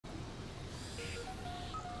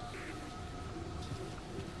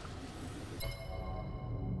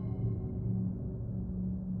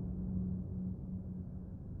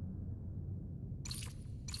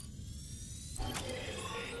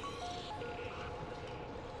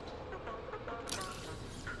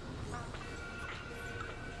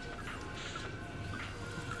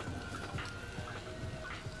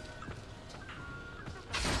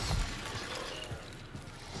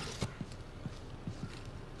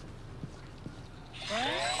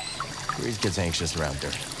Grease gets anxious around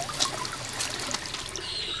dirt.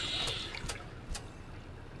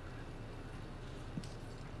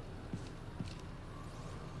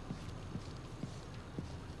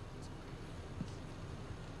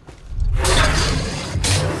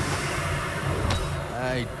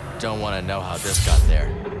 I don't want to know how this got there.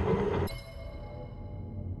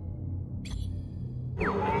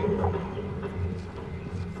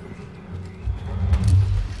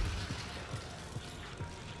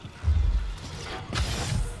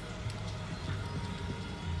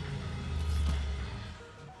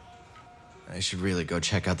 I should really go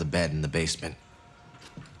check out the bed in the basement.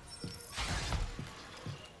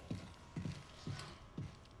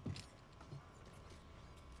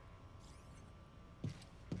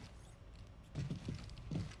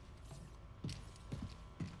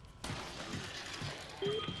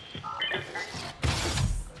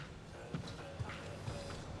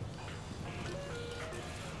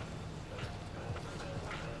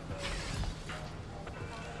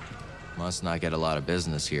 Must not get a lot of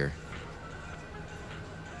business here.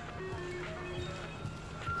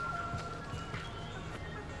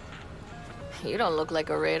 You don't look like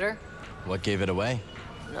a raider. What gave it away?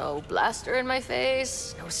 No blaster in my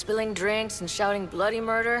face, no spilling drinks and shouting bloody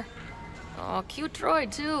murder. Oh, cute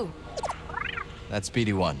droid, too. That's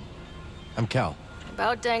BD1. I'm Cal.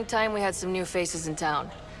 About dang time we had some new faces in town.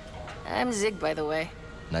 I'm Zig, by the way.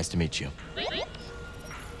 Nice to meet you.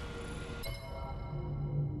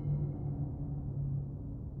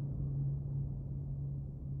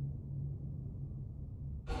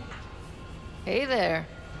 Hey there.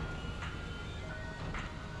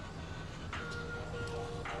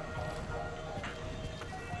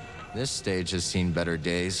 This stage has seen better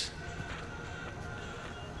days.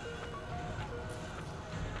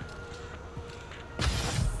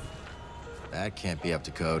 That can't be up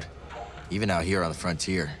to code, even out here on the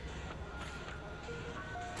frontier.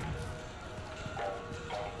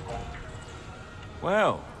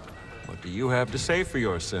 Well, what do you have to say for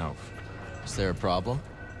yourself? Is there a problem?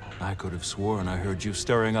 I could have sworn I heard you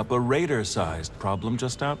stirring up a raider-sized problem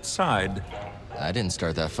just outside. I didn't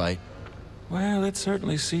start that fight. Well, it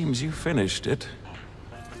certainly seems you finished it.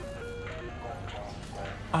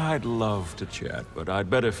 I'd love to chat, but I'd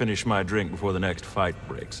better finish my drink before the next fight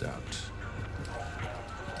breaks out.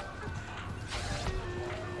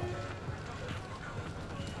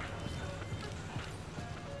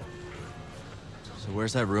 So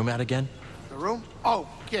where's that room at again? The room? Oh,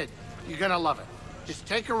 kid, you're gonna love it. Just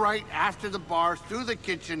take a right after the bar, through the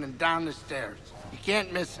kitchen, and down the stairs. You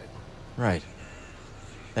can't miss it. Right.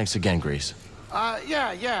 Thanks again, Grease.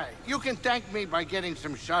 Yeah. You can thank me by getting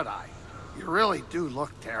some shut-eye. You really do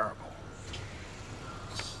look terrible.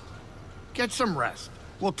 Get some rest.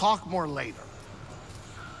 We'll talk more later.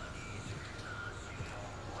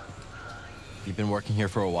 You've been working here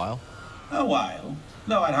for a while? A while.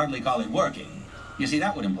 Though I'd hardly call it working. You see,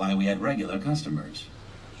 that would imply we had regular customers.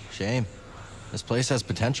 Shame. This place has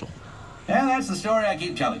potential. And that's the story I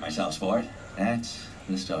keep telling myself, Sport. That's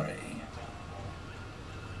the story.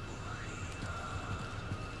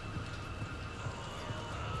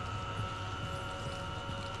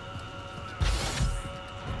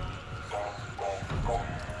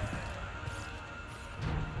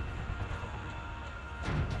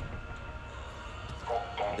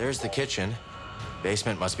 There's the kitchen.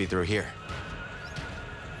 Basement must be through here.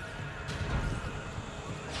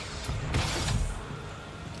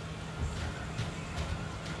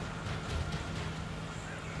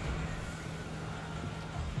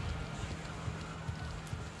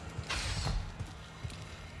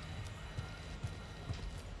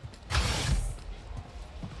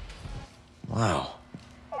 Wow.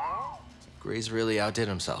 Grease really outdid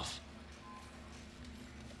himself.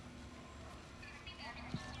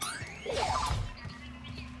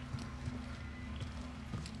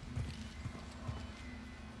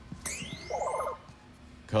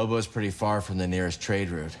 Koboh's pretty far from the nearest trade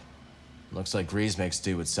route. Looks like Grease makes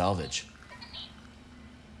do with salvage.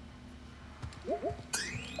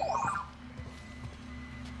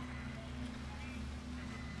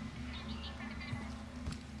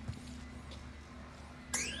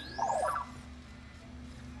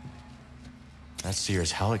 That's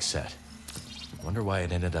Seer's Helix set. Wonder why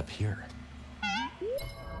it ended up here.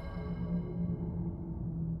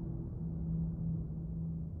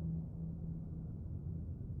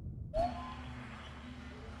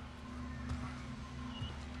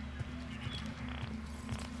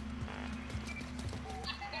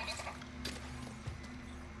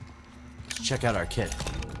 Let's check out our kit.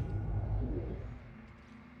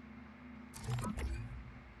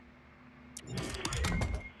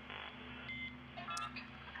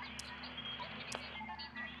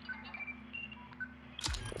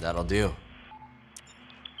 That'll do.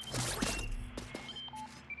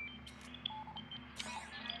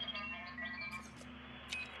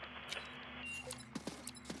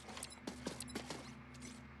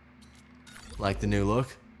 Like the new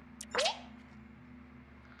look?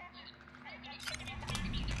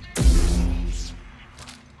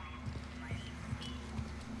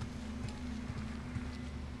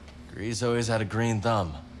 Grease always had a green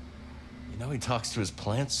thumb. You know he talks to his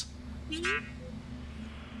plants?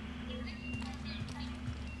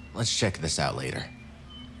 Let's check this out later.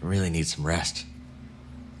 I really need some rest.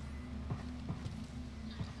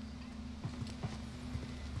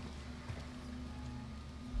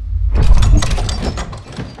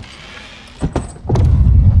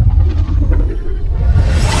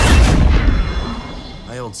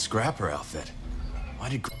 My old scrapper outfit. Why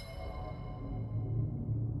did...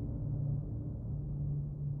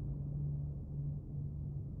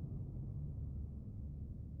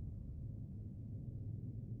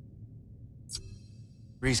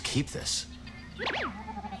 Grease keep this?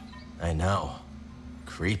 I know.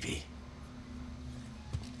 Creepy.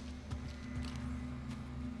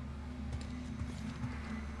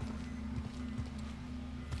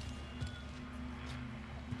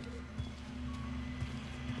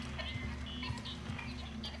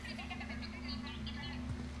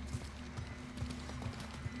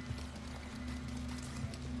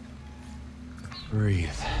 Breathe.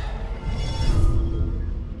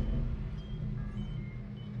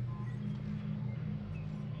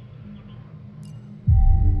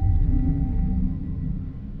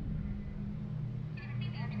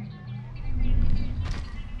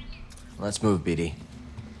 Let's move, BD.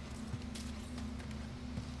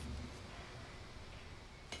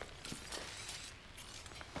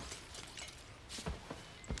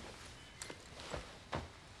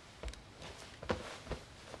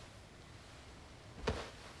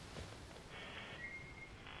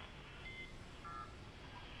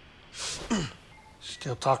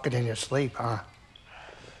 Still talking in your sleep, huh?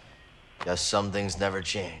 Guess some things never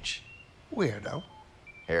change. Weirdo.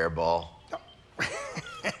 Hairball.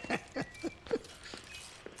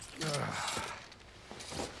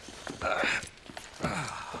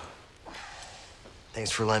 Thanks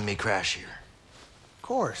for letting me crash here. Of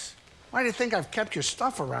course. Why do you think I've kept your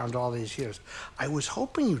stuff around all these years? I was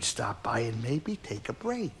hoping you'd stop by and maybe take a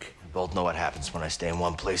break. We both know what happens when I stay in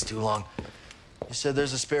one place too long. You said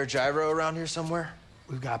there's a spare gyro around here somewhere?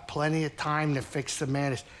 We've got plenty of time to fix the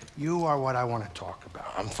madness. You are what I want to talk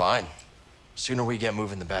about. I'm fine. Sooner we get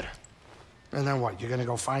moving, the better. And then what? You're gonna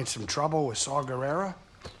go find some trouble with Saw Gerrera?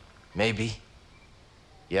 Maybe.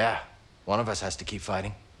 Yeah, one of us has to keep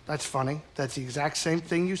fighting. That's funny. That's the exact same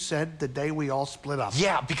thing you said the day we all split up.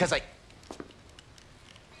 Yeah, because I...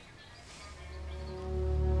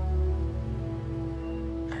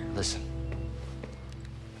 Listen.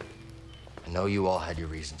 I know you all had your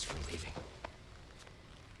reasons for leaving.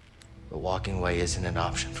 But walking away isn't an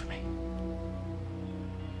option for me.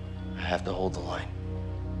 I have to hold the line.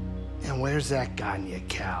 And where's that gotten you,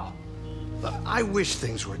 Cal? Look, I wish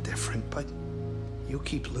things were different, but you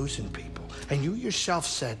keep losing people. And you yourself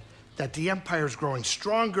said that the Empire's growing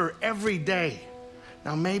stronger every day.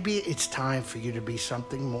 Now maybe it's time for you to be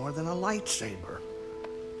something more than a lightsaber.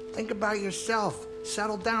 Think about yourself.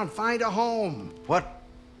 Settle down. Find a home. What?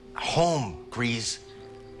 Home, Grease.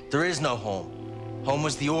 There is no home. Home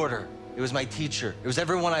was the Order. It was my teacher. It was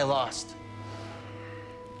everyone I lost.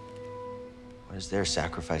 What does their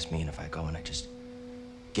sacrifice mean if I go and I just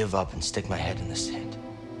give up and stick my head in the sand?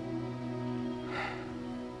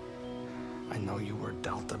 I know you were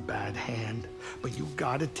dealt a bad hand, but you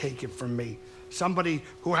gotta take it from me. Somebody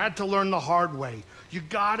who had to learn the hard way. You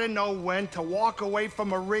gotta know when to walk away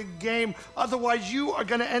from a rigged game. Otherwise, you are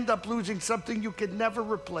gonna end up losing something you could never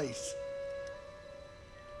replace.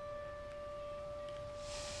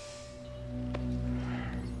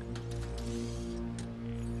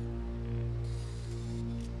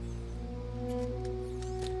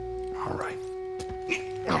 All right.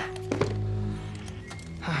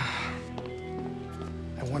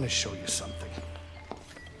 I want to show you something.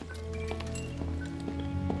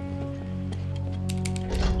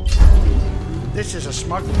 This is a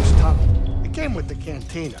smuggler's tunnel. It came with the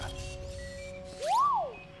cantina.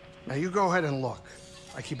 Now you go ahead and look.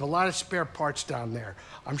 I keep a lot of spare parts down there.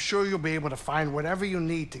 I'm sure you'll be able to find whatever you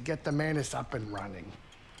need to get the Manus up and running.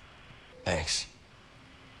 Thanks.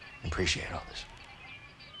 Appreciate all this.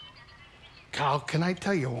 Cal, can I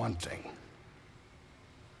tell you one thing?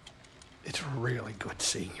 It's really good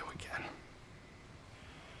seeing you again.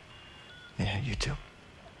 Yeah, you too.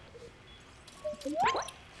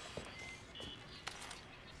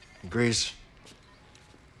 Grease,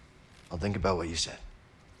 I'll think about what you said.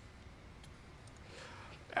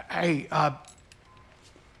 Hey,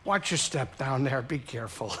 watch your step down there. Be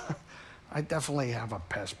careful. I definitely have a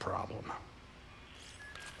pest problem.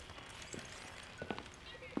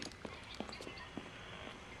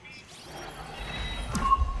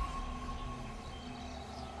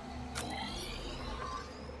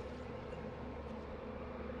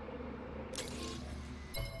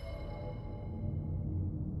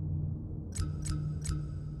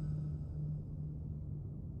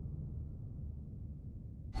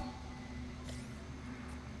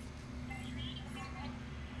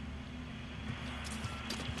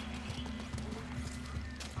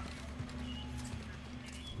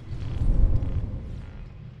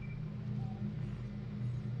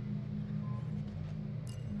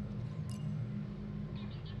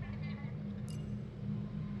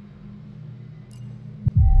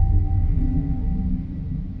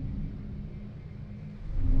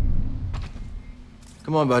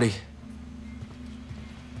 Come on, buddy.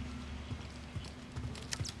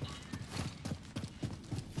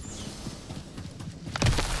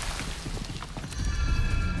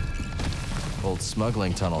 Old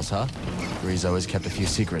smuggling tunnels, huh? Grease always kept a few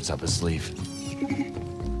secrets up his sleeve.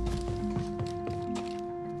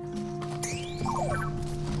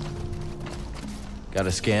 Got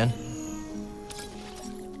a scan?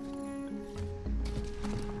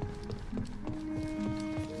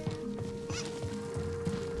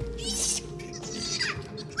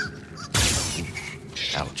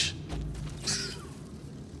 Ouch.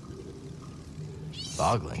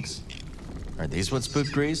 Boglings? Are these what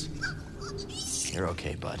spooked Grease? You're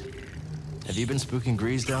okay, bud. Have you been spooking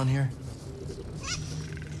Grease down here?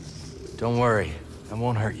 Don't worry, I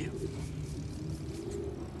won't hurt you.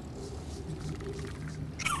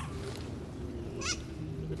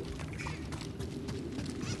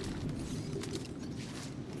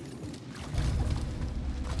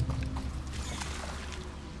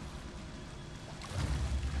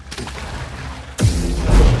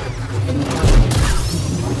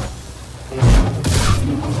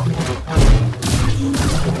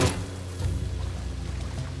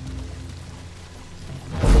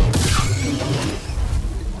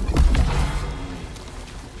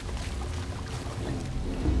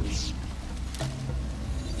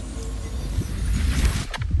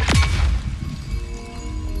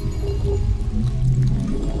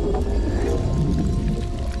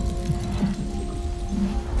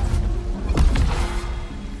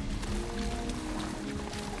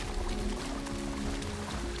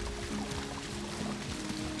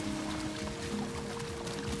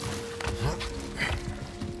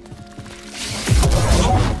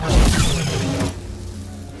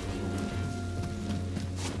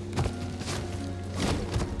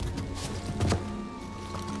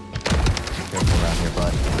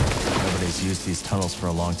 Used these tunnels for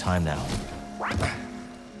a long time now.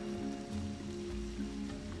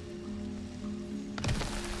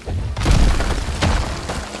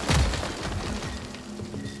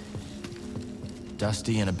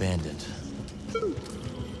 Dusty and abandoned.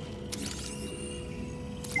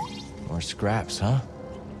 More scraps, huh?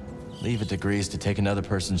 Leave it to Grease to take another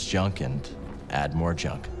person's junk and add more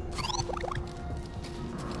junk.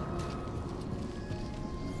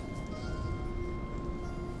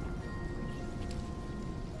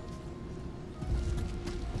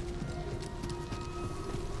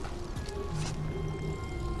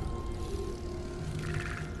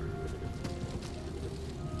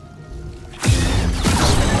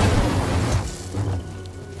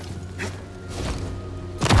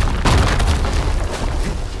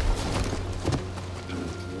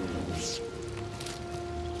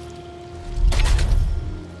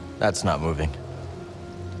 That's not moving.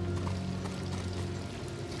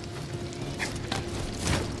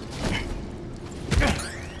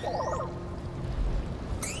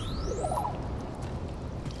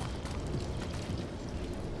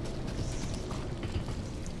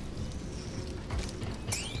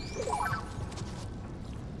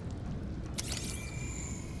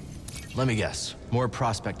 Let me guess, more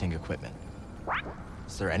prospecting equipment.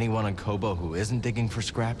 Is there anyone on Koboh who isn't digging for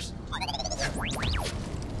scraps?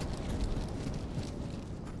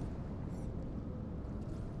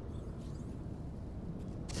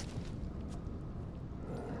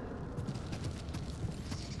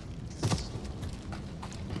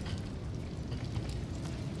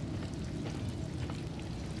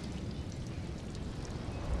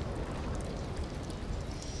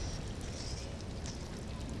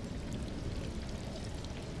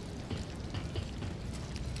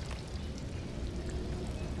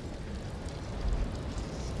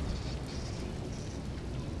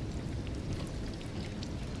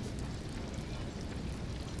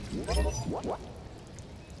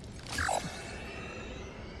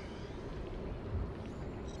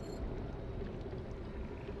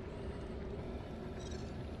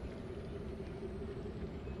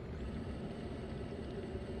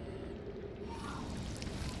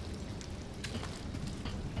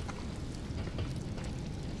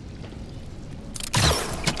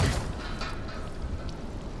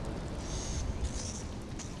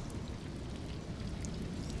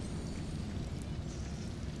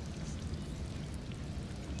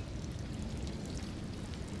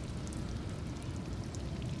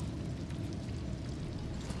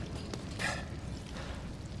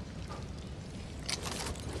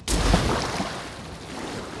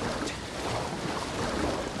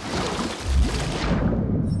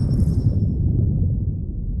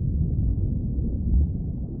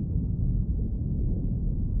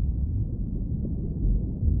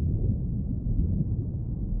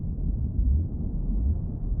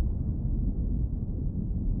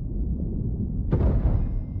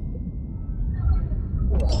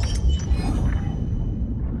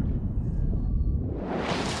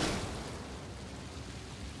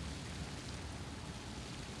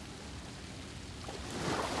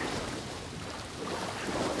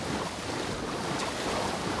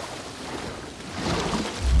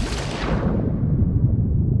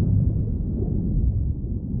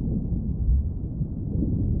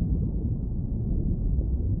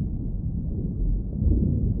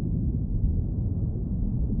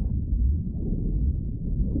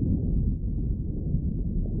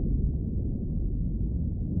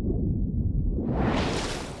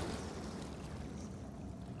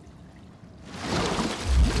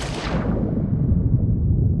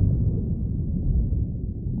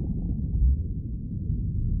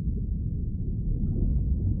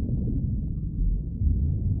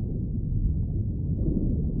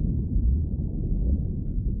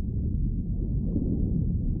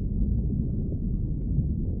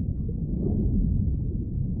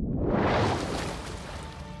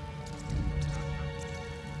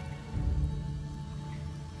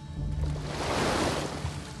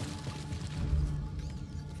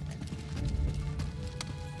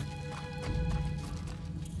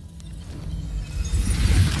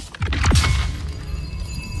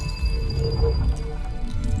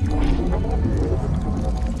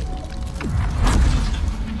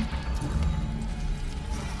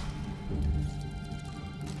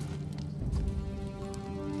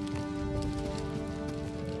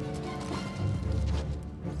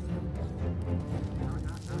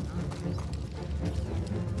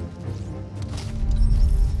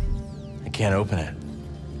 Can't open it.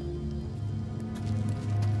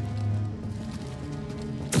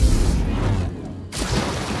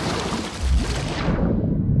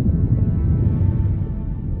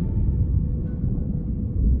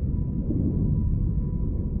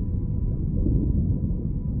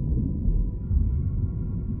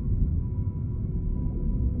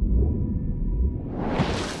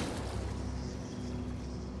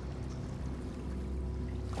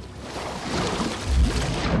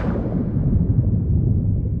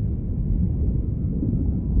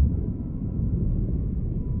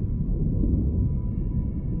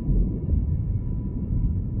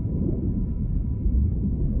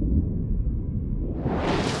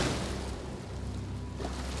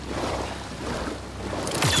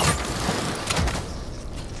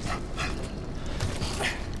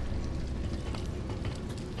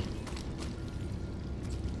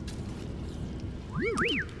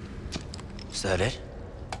 Is that it?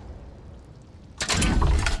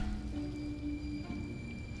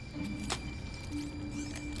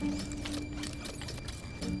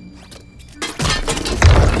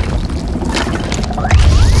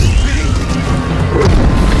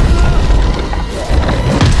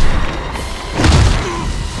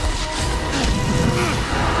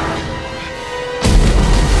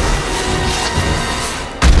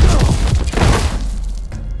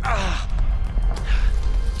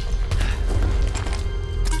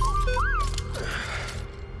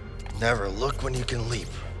 Never look when you can leap,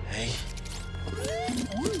 eh?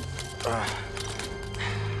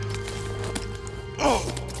 The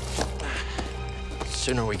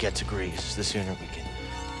sooner we get to Greece, the sooner we can...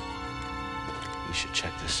 We should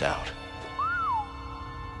check this out.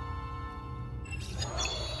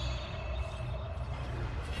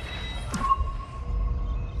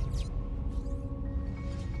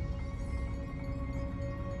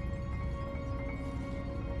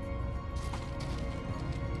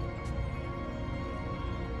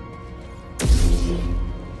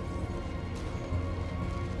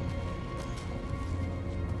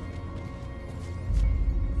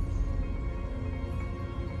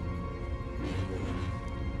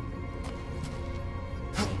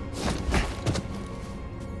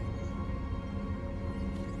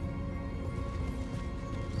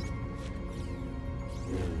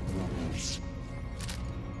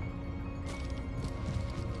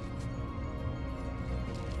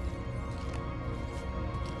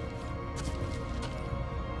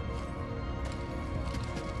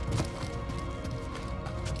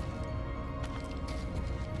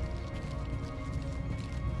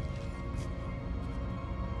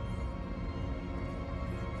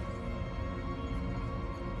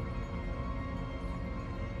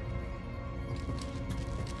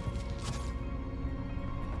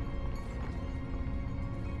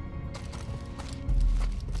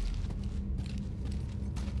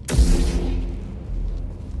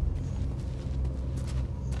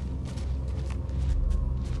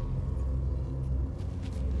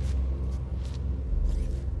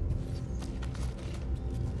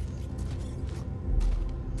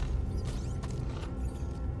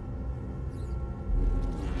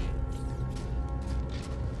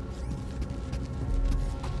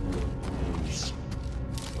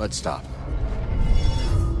 Let's stop.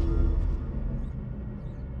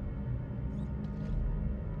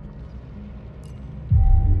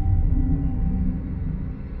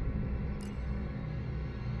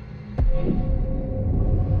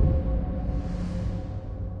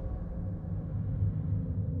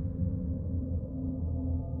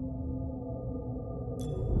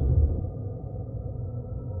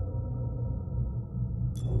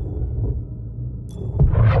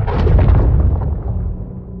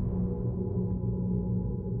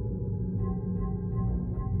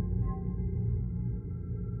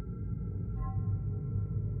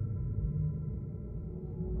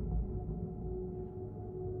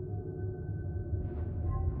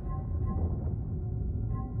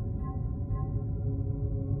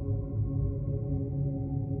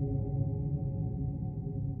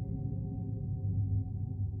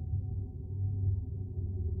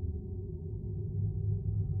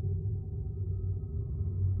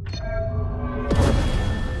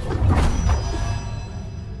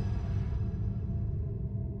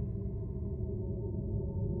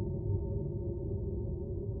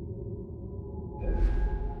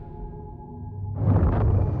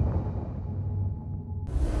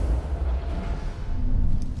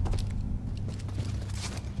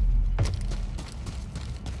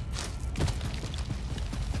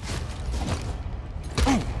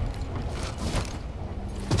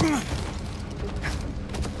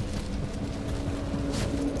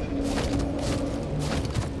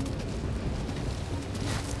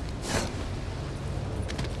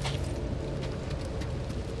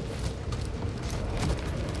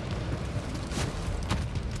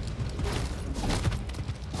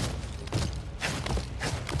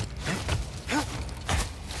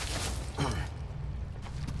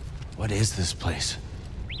 What is this place?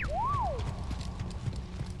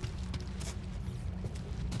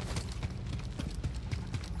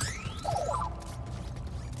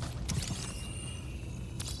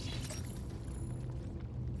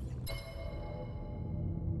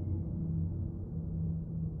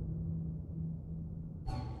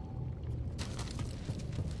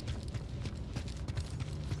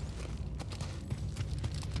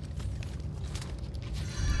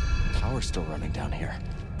 Power's still running down here.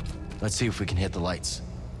 Let's see if we can hit the lights.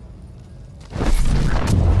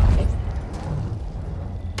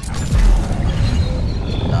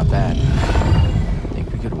 Not bad.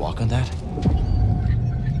 Think we could walk on that?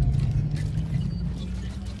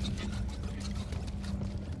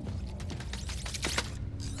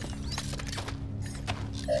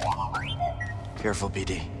 Careful,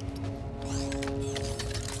 BD.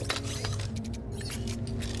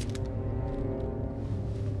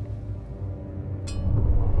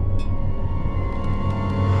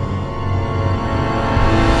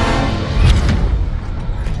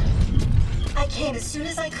 As soon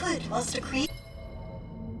as I could, Master Creed.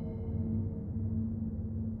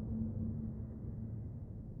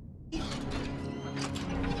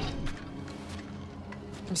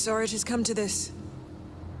 I'm sorry it has come to this.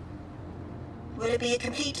 Will it be a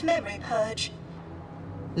complete memory purge?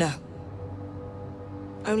 No.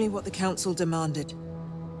 Only what the Council demanded.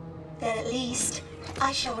 Then at least,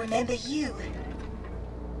 I shall remember you.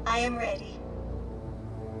 I am ready.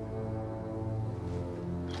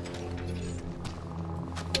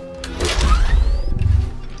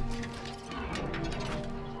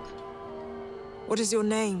 What is your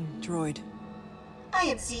name, droid? I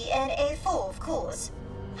am ZNA4, of course.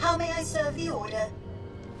 How may I serve the Order?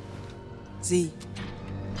 Z.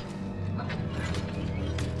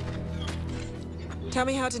 Tell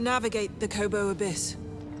me how to navigate the Koboh Abyss.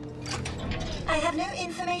 I have no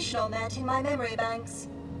information on that in my memory banks.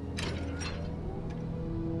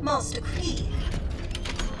 Master Creed,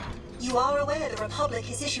 you are aware the Republic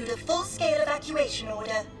has issued a full-scale evacuation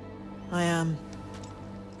order. I am.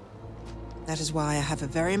 That is why I have a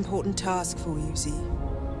very important task for you, Z.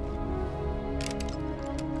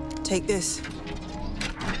 Take this.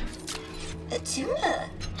 A tuner?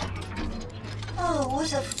 Oh,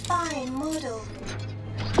 what a fine model.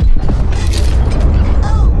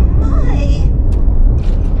 Oh my!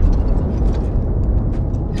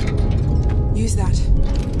 Use that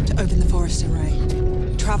to open the forest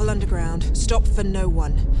array. Travel underground. Stop for no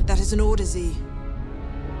one. That is an order, Z.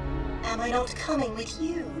 Am I not coming with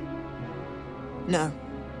you? No.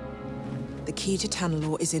 The key to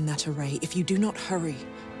Tanalorr is in that array. If you do not hurry,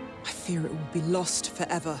 I fear it will be lost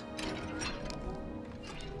forever.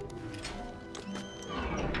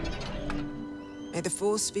 May the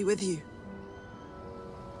Force be with you.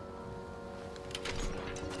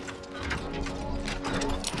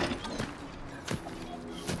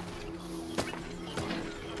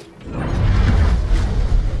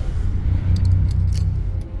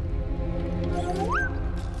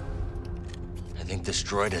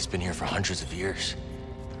 droid has been here for hundreds of years.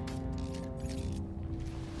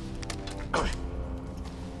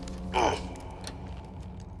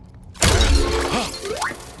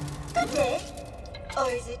 That's it? Or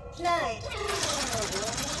is it Clyde?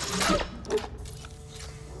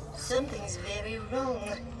 Something's very wrong.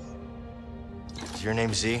 Is your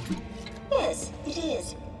name Z? Yes, it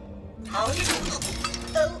is. How did you...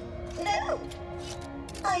 Oh, no!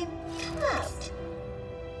 I'm trapped.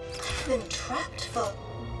 I've been trapped for...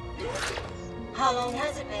 How long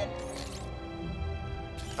has it been?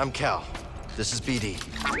 I'm Cal. This is BD.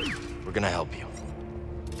 We're gonna help you.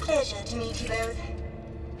 Pleasure to meet you both.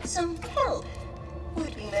 Some help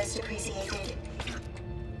would be most appreciated.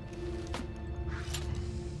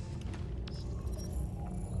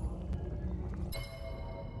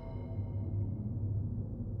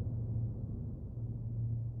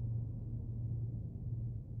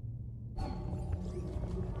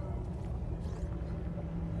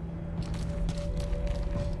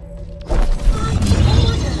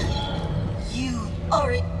 You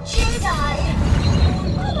are a Jedi!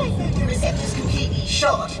 Are my photoreceptors completely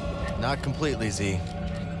shot? Not completely, Z.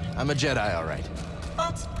 I'm a Jedi, all right.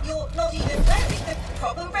 But you're not even wearing the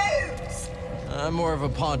proper robes! I'm more of a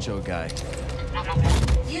poncho guy.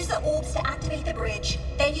 Use the orbs to activate the bridge,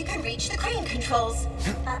 then you can reach the crane controls.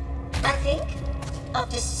 I think.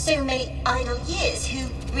 After so many idle years, who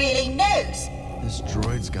really knows? This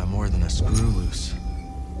droid's got more than a screw loose.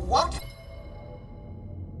 What?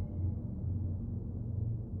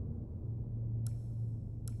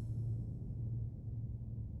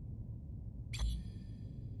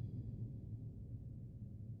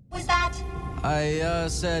 Was that? I,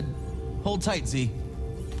 said, hold tight, Z.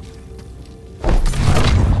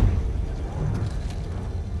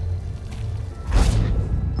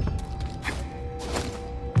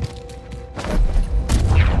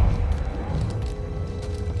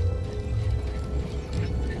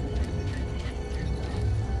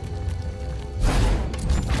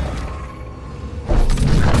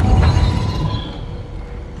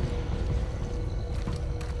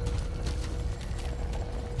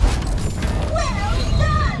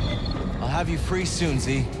 Have you free soon,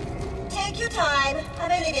 Z. Take your time.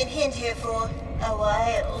 I've only been pinned here for a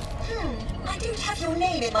while. I don't have your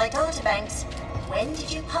name in my databanks. When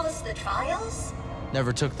did you pass the trials?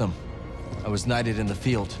 Never took them. I was knighted in the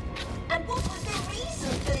field. And what was the reason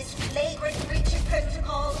for this flagrant breach of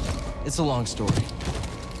protocol? It's a long story.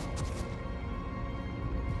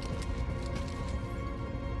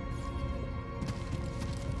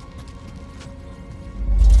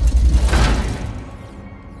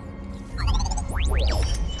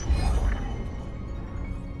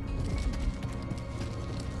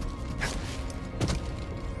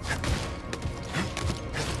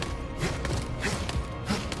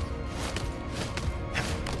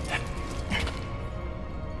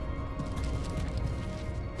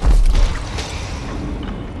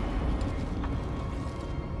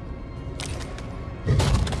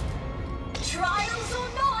 Trials or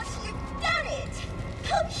not, you've done it!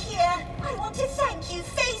 Come here. I want to thank you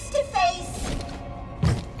face to face.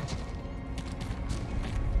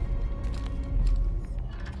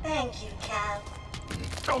 Thank you, Cal.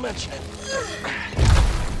 Don't mention it.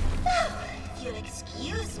 Now, if you'll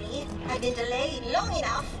excuse me, I've been delayed long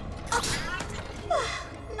enough.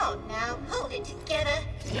 Not now. Hold it together.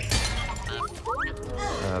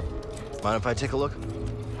 Mind if I take a look?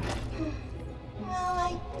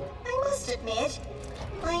 Well, I must admit,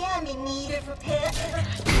 I am in need of repair.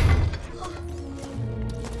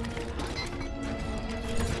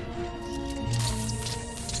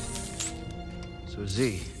 So,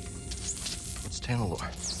 Z, what's Tanalorr?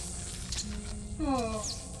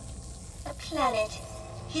 A planet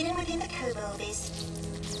hidden within the Koboh abyss.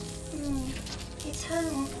 It's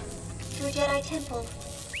home to a Jedi temple.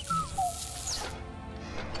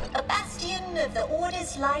 A bastion of the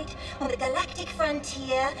Order's light on the galactic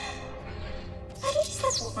frontier. At least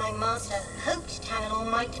that's what my master hoped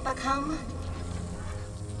Tanalorr might become.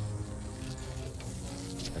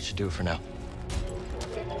 That should do it for now.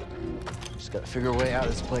 Just gotta figure a way out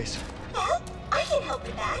of this place. Well, I can help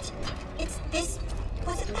with that. It's this...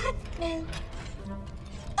 Was it that? No.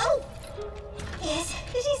 Oh! Yes,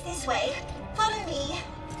 it is this way. Follow me.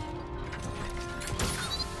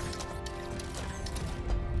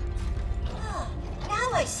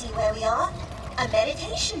 Now I see where we are. A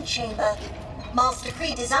meditation chamber. Master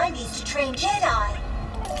Kree designed these to train Jedi.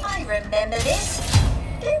 I remember this.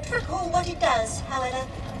 Don't recall what it does, however.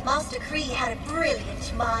 Master Kree had a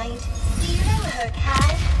brilliant mind. Do you know her,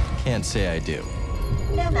 Cal? Can't say I do.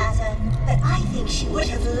 No matter, but I think she would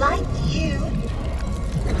have liked you.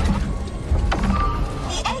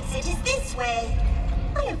 exit is this way.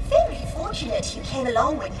 I am very fortunate you came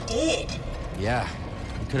along when you did. Yeah,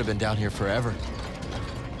 we could have been down here forever.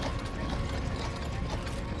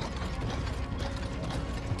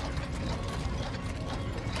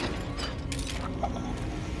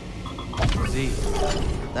 Z,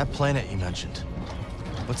 that planet you mentioned,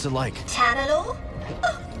 what's it like? Tanalor?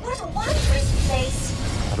 Oh, what a wondrous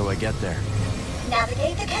place. How do I get there?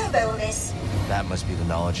 Navigate the Koboh abyss. That must be the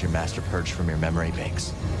knowledge your master purged from your memory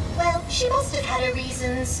banks. Well, she must have had her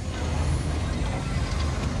reasons.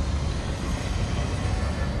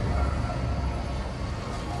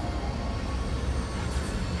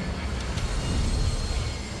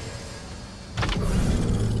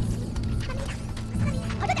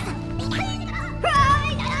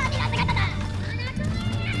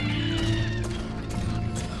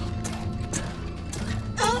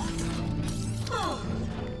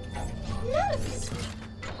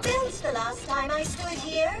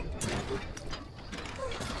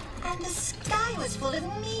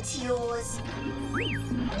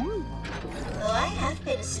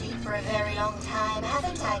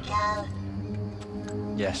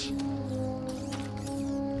 Yes.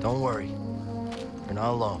 Don't worry. You're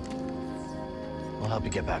not alone. We'll help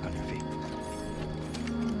you get back on your feet.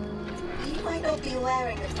 You might not be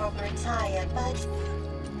wearing the proper attire, but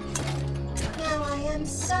now I am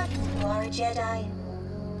certain you are a Jedi.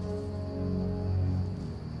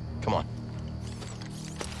 Come on.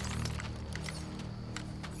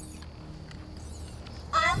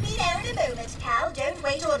 I'll be there in a moment, Cal. Don't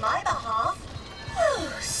wait on my behalf.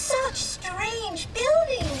 Oh, such strange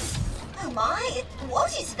buildings. Oh my,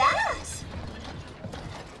 what is that?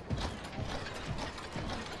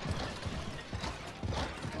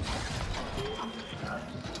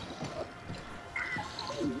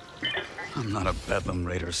 I'm not a Bedlam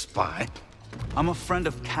Raider spy. I'm a friend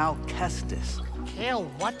of Cal Kestis. Cal,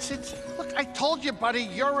 what's it? Look, I told you, buddy,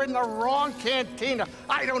 you're in the wrong cantina.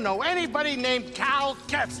 I don't know anybody named Cal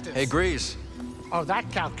Kestis. Hey, Grease. Oh,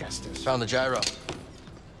 that Cal Kestis. Found the gyro.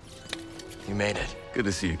 You made it. Good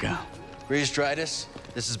to see you, Cal. Grease Dritus,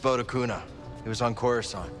 this is Boda Kuna. He was on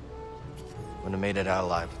Coruscant. Wouldn't have made it out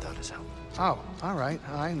alive without his help. Oh, all right.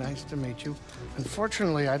 Hi, nice to meet you.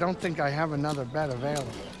 Unfortunately, I don't think I have another bed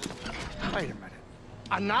available. Wait a minute.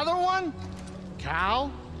 Another one? Cal,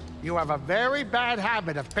 you have a very bad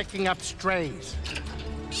habit of picking up strays.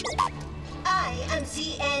 I am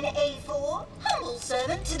ZNA4, humble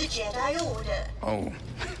servant to the Jedi Order. Oh,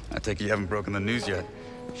 I take it you haven't broken the news yet.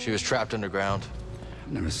 She was trapped underground.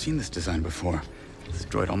 I've never seen this design before. This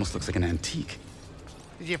droid almost looks like an antique.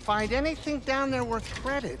 Did you find anything down there worth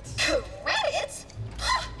credits? Credits?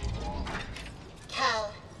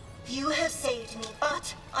 Cal, you have saved me,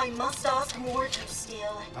 but I must ask more of you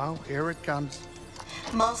still. Oh, here it comes.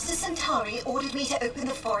 Master Centauri ordered me to open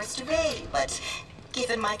the forest array, but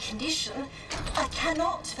given my condition, I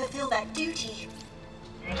cannot fulfill that duty.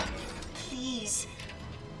 Please.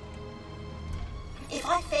 If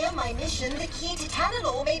I fail my mission, the key to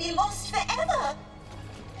Tanalor may be lost forever.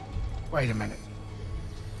 Wait a minute.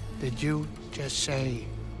 Did you just say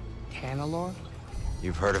Tanalor?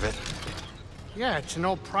 You've heard of it? Yeah, it's an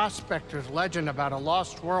old prospector's legend about a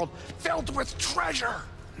lost world filled with treasure.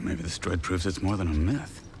 Maybe this droid proves it's more than a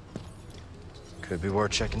myth. Could be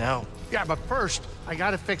worth checking out. Yeah, but first, I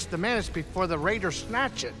gotta fix the menace before the raiders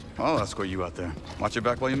snatch it. I'll escort you out there. Watch your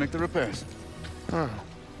back while you make the repairs. Huh.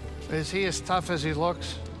 Is he as tough as he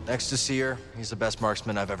looks? Next to Seer, he's the best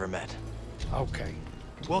marksman I've ever met. Okay.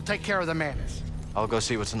 We'll take care of the menace. I'll go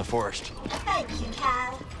see what's in the forest. Thank you,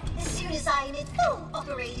 Cal. As soon as I am in full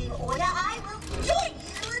operating order, I will join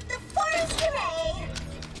you at the forest array.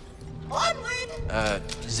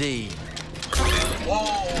 Onward! Z.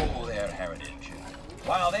 Whoa there, Heritage.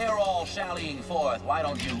 While they're all sallying forth, why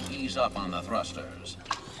don't you ease up on the thrusters?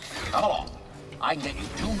 Come along. I can get you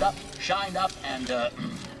tuned up, shined up, and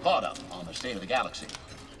caught up on the state of the galaxy.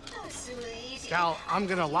 Oh, sweet. Cal, I'm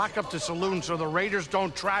gonna lock up the saloon so the raiders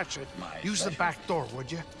don't trash it. My Use the pleasure. back door,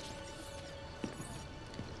 would you?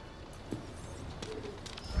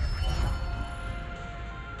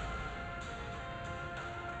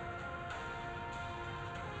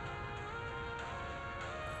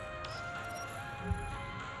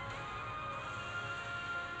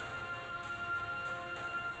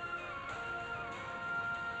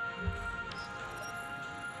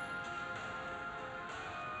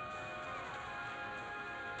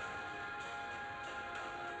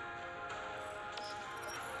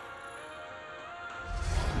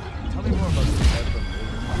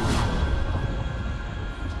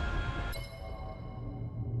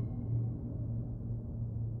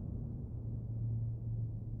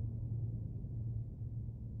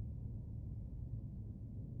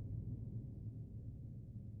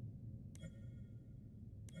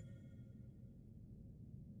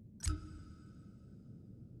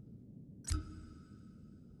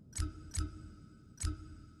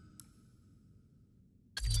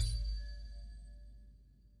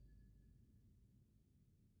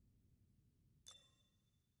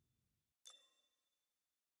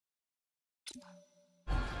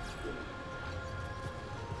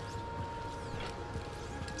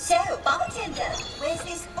 So, bartender, where's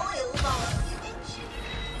this oil bar you mentioned?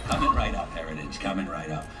 Coming right up, Heritage, coming right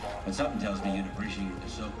up. But something tells me you'd appreciate the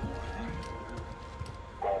soap more.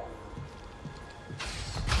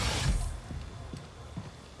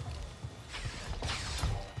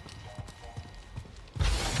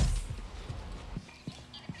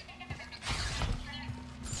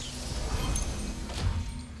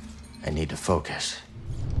 I need to focus.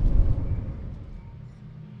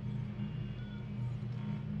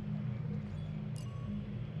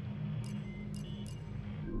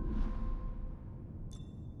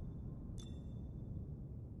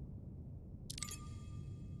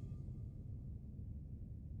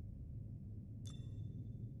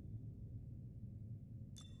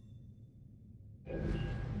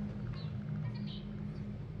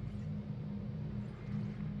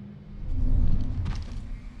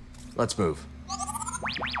 Let's move.